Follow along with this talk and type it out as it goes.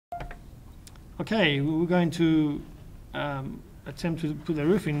Okay, we're going to attempt to put the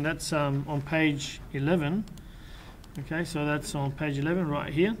roof in. That's on page 11. Okay, so that's on page 11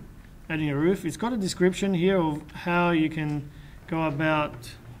 right here, adding a roof. It's got a description here of how you can go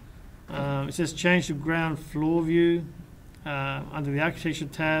about, it says change to ground floor view. Under the architecture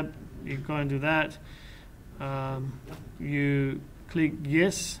tab, you go and do that. You click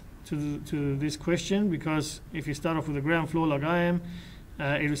yes to this question, because if you start off with the ground floor like I am,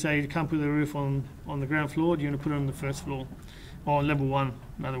 it'll say you can't put the roof on the ground floor, you're going to put it on the first floor, or on level 1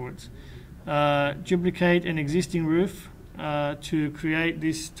 in other words. Duplicate an existing roof to create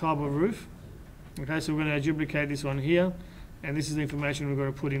this type of roof. Okay, so we're going to duplicate this one here, and this is the information we're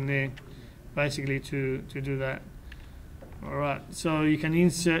going to put in there basically to do that. Alright, so you can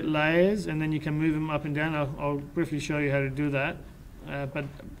insert layers and then you can move them up and down. I'll briefly show you how to do that. But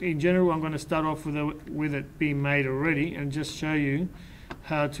in general, I'm going to start off with it being made already and just show you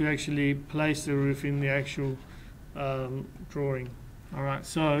how to actually place the roof in the actual drawing. Alright,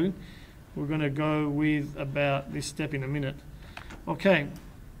 so we're going to go with about this step in a minute. Okay,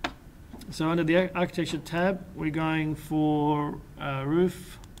 so under the architecture tab, we're going for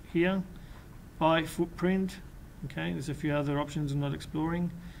roof here, by footprint. Okay, there's a few other options I'm not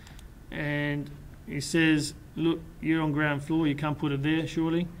exploring, and it says, look, you're on ground floor, you can't put it there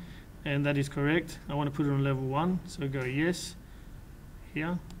surely, and that is correct. I want to put it on level 1, so go yes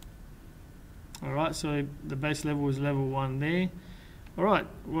here. Alright, so the base level is level 1 there. Alright,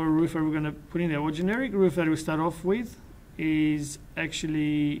 what roof are we going to put in there? Well, generic roof that we start off with is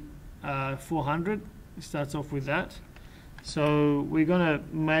actually 400. It starts off with that, so we're going to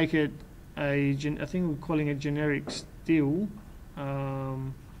make it I think we're calling it generic steel,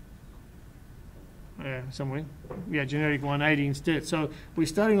 somewhere. Yeah, generic 180 instead. So we're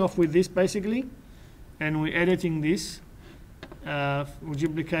starting off with this basically, and we're editing this. We're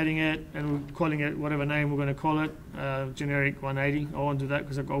duplicating it, and we're calling it whatever name we're going to call it, generic 180. I won't do that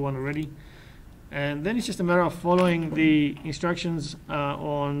because I've got one already. And then it's just a matter of following the instructions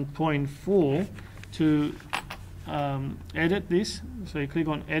on point 4 to edit this. So you click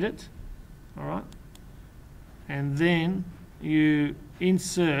on edit. Alright, and then you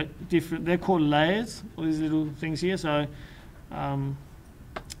insert different, they're called layers, all these little things here. So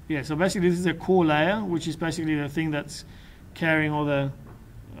yeah, so basically this is a core layer, which is basically the thing that's carrying all the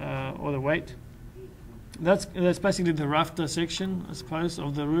weight. That's basically the rafter section, I suppose,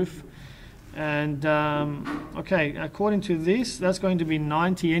 of the roof. And okay, according to this, that's going to be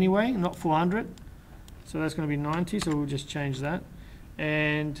 90 anyway, not 400. So that's going to be 90, so we'll just change that.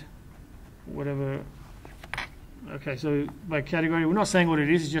 And whatever. Okay, so by category, we're not saying what it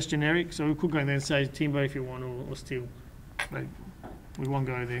is, it's just generic, so we could go in there and say timber if you want, or steel, but we won't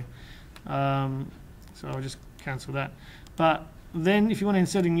go there. So I'll just cancel that. But then if you want to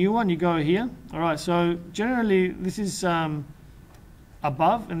insert a new one, you go here. Alright, so generally this is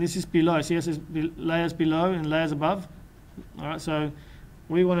above and this is below. See, it says layers below and layers above. Alright, so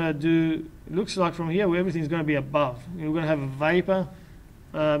we want to do, it looks like from here where everything's going to be above. We're going to have a vapor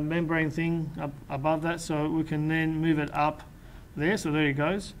membrane thing up above that, so we can then move it up there. So there it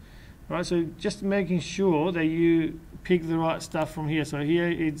goes. Right, so just making sure that you pick the right stuff from here. So here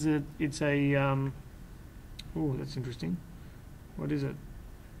it's a oh, that's interesting. What is it?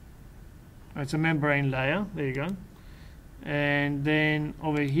 Oh, it's a membrane layer. There you go. And then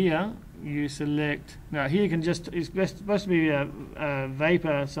over here you select, now here you can just, it's supposed to be a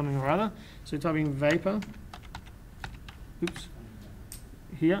vapor something or other, so type in vapor, oops,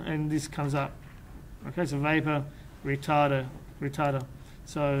 here, and this comes up. Okay, so vapor retarder.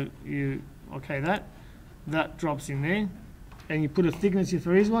 So you that drops in there, and you put a thickness if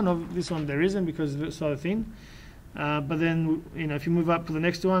there is one. Of this one there isn't because it's so thin. But then, you know, if you move up to the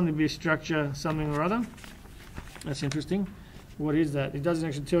next one, there'll be a structure something or other. That's interesting. What is that? It doesn't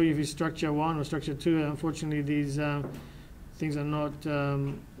actually tell you if it's structure 1 or structure 2. Unfortunately, these things are not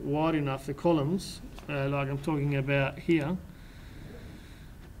wide enough. The columns, like I'm talking about here,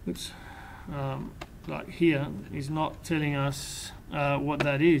 oops, like here, is not telling us what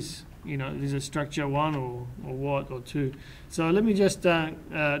that is. You know, is it structure 1 or what, or 2? So let me just,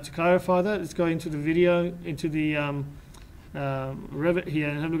 to clarify that, let's go into the video, into the Revit here,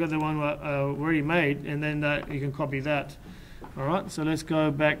 and have a look at the one we already made, and then you can copy that. Alright, so let's go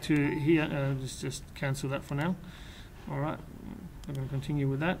back to here, just cancel that for now. Alright, I'm going to continue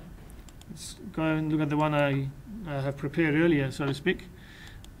with that. Let's go and look at the one I have prepared earlier, so to speak,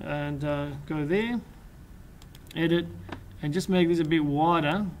 and go there, edit, and just make this a bit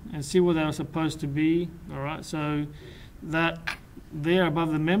wider and see what they are supposed to be. Alright, so that there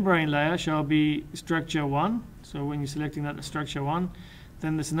above the membrane layer shall be structure 1. So when you're selecting that, the structure 1,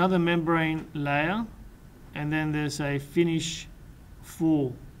 then there's another membrane layer, and then there's a finish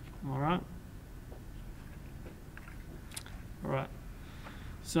full. All right. All right.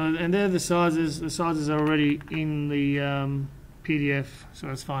 So, and they're the sizes. The sizes are already in the PDF, so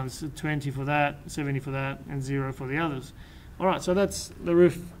that's fine. It's 20 for that, 70 for that, and 0 for the others. All right. So that's the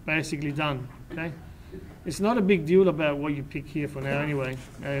roof basically done. Okay. It's not a big deal about what you pick here for now, anyway.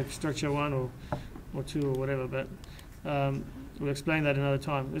 Structure 1 or 2 or whatever, but we'll explain that another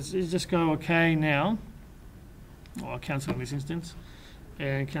time. Let's just go OK now. I'll cancel in this instance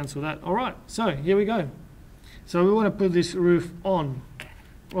and cancel that. All right, so here we go. So we want to put this roof on.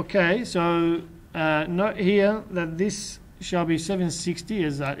 Okay, so note here that this shall be 760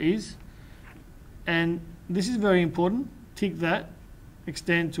 as that is, and this is very important. Tick that,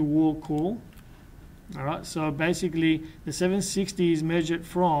 extend to wall core. All right, so basically the 760 is measured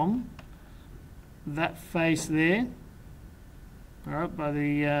from that face there, all right, by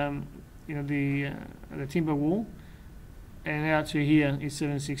the the timber wall, and out to here is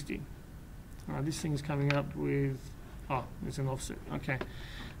 760. All right, this thing's coming up with, oh, it's an offset. Okay,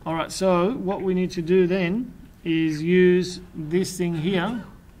 all right. So what we need to do then is use this thing here.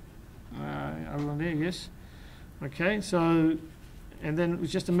 Around there, yes. Okay, so. And then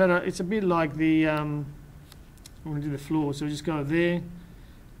it's just a matter, it's a bit like the, I'm going to do the floor. So we just go there,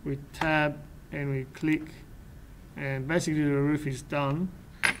 we tab, and we click, and basically the roof is done.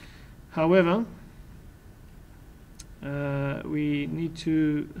 However, we need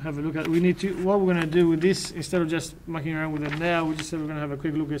to have a look at, what we're going to do with this, instead of just mucking around with it now, we're going to have a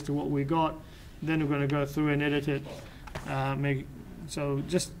quick look as to what we got. Then we're going to go through and edit it. So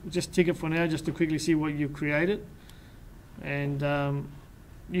just tick it for now, just to quickly see what you've created. And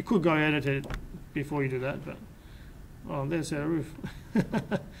you could go edit it before you do that, but oh, there's our roof.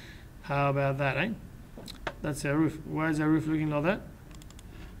 How about that, eh? That's our roof. Why is our roof looking like that?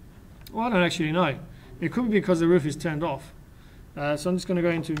 Well, I don't actually know. It could be because the roof is turned off. So I'm just going to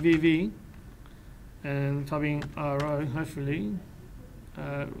go into VV and typing RO, hopefully.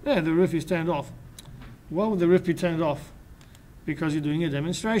 Yeah, the roof is turned off. Why would the roof be turned off? Because you're doing a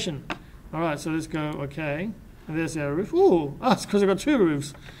demonstration. All right, so let's go OK. And there's our roof. Ooh, it's because I've got 2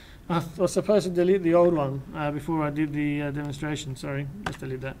 roofs. I was supposed to delete the old one before I did the demonstration. Sorry, just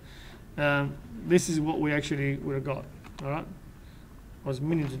delete that. This is what we actually would have got. All right. I was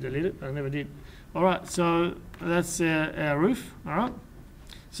meaning to delete it, but I never did. All right, so that's our roof. All right.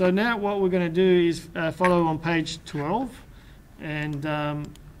 So now what we're going to do is follow on page 12 and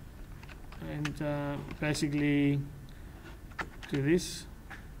basically do this.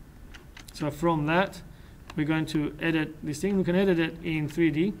 So from that, we're going to edit this thing. We can edit it in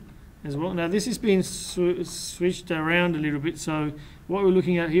 3D as well. Now this has been switched around a little bit. So what we're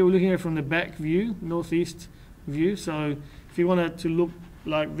looking at here, we're looking at it from the back view, northeast view. So if you want it to look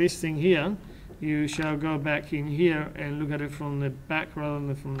like this thing here, you shall go back in here and look at it from the back rather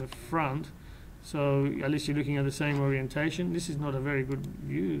than from the front. So at least you're looking at the same orientation. This is not a very good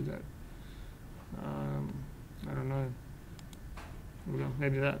view. That I don't know.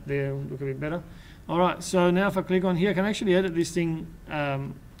 Maybe that there will look a bit better. Alright, so now if I click on here, I can actually edit this thing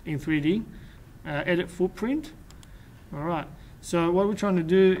in 3D. Edit footprint. Alright, so what we're trying to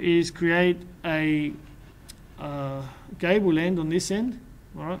do is create a gable end on this end.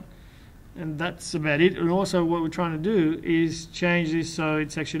 Alright, and that's about it. And also what we're trying to do is change this so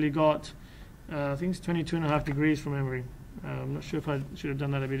it's actually got, I think it's 22.5 degrees from memory. I'm not sure if I should have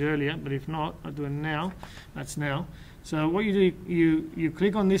done that a bit earlier, but if not, I'll do it now. That's now. So what you do, you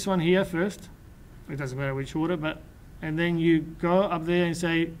click on this one here first. It doesn't matter which order, and then you go up there and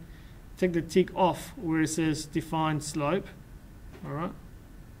say, take the tick off where it says define slope. All right.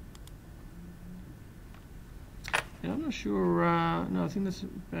 Yeah, I'm not sure. No, I think that's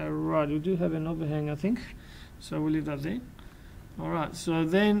about right. We do have an overhang, I think, so we'll leave that there. All right. So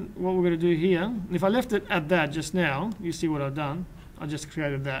then what we're going to do here, if I left it at that just now, you see what I've done. I just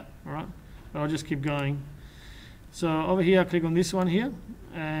created that. All right. But I'll just keep going. So over here, I click on this one here,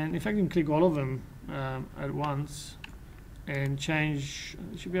 and if I can click all of them at once and change,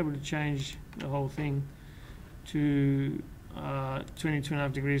 I should be able to change the whole thing to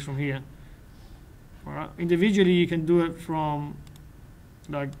 22.5 degrees from here. All right. Individually, you can do it from,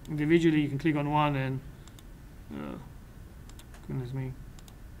 like, individually you can click on one and, goodness me,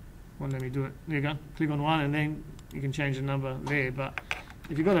 won't let me do it. There you go. Click on one and then you can change the number there. But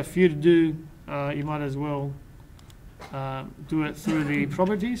if you've got a few to do, you might as well do it through the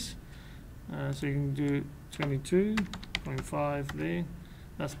properties. So you can do 22.5 there.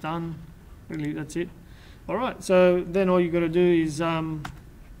 That's done. Really, that's it. All right. So then all you got to do is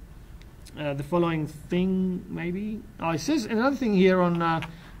the following thing, maybe. Oh, it says another thing here on.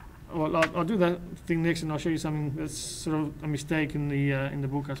 Well, I'll do that thing next, and I'll show you something that's sort of a mistake in the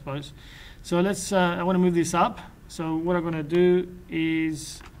book, I suppose. So let's. I want to move this up. So what I'm going to do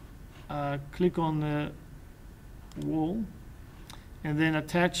is click on the wall, and then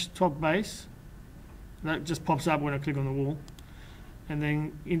attach top base. That just pops up when I click on the wall, and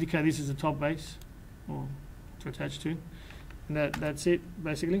then indicate this is the top base, or to attach to. And that's it,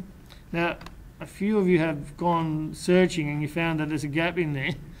 basically. Now, a few of you have gone searching and you found that there's a gap in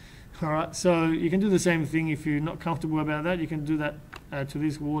there. All right, so you can do the same thing if you're not comfortable about that. You can do that to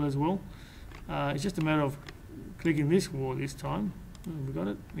this wall as well. It's just a matter of clicking this wall this time. We got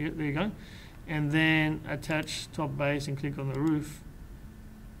it. Yeah, there you go. And then attach top base and click on the roof,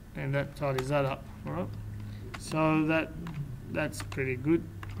 and that tidies that up. All right. So that's pretty good.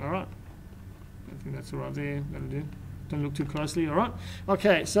 All right. I think that's all right there. That'll do. Don't look too closely. All right.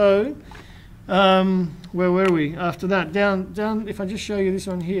 Okay. So where were we? After that, down. If I just show you this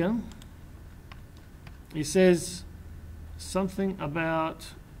one here, it says something about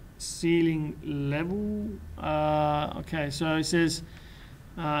ceiling level. Okay. So it says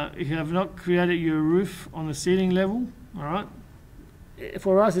if you have not created your roof on the ceiling level. All right.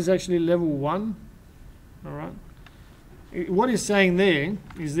 For us, it's actually level 1. All right. What it's saying there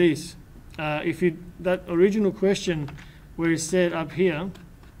is this. If that original question where it said up here,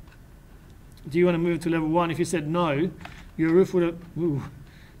 do you want to move to level 1? If you said no, your roof would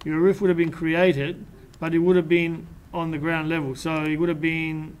have been created, but it would have been on the ground level. So it would have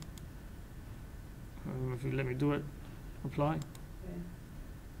been. I don't know if you let me do it. Apply.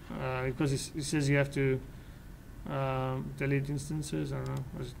 Because it says you have to delete instances. I don't know.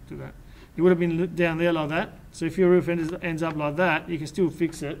 I'll just do that. It would have been down there like that. So if your roof ends up like that, you can still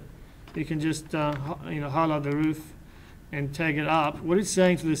fix it. You can just highlight the roof and tag it up. What it's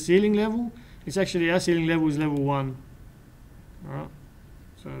saying to the ceiling level, it's actually our ceiling level is level 1. All right.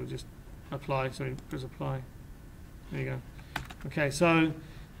 So just apply. So press apply. There you go. Okay. So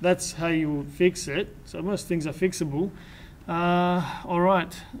that's how you will fix it. So most things are fixable. All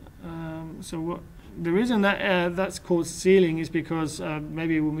right. So the reason that that's called ceiling is because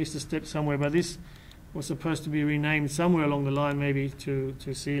maybe we missed a step somewhere, but this was supposed to be renamed somewhere along the line, maybe to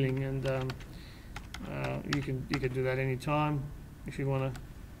ceiling, and you can do that any time if you want to.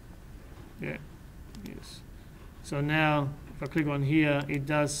 Yeah. Yes. So now if I click on here, it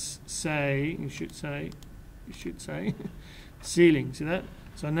does say it should say ceiling. See that?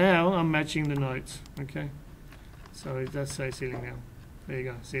 So now I'm matching the notes. Okay. So it does say ceiling now. There you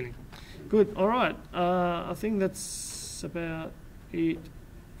go, ceiling. Good. All right. I think that's about it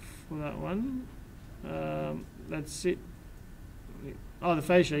for that one. That's it. Oh, the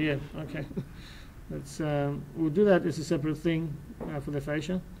fascia. Yeah. Okay. That's we'll do that as a separate thing for the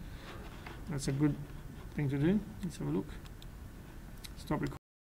fascia. That's a good thing to do. Let's have a look. Stop recording.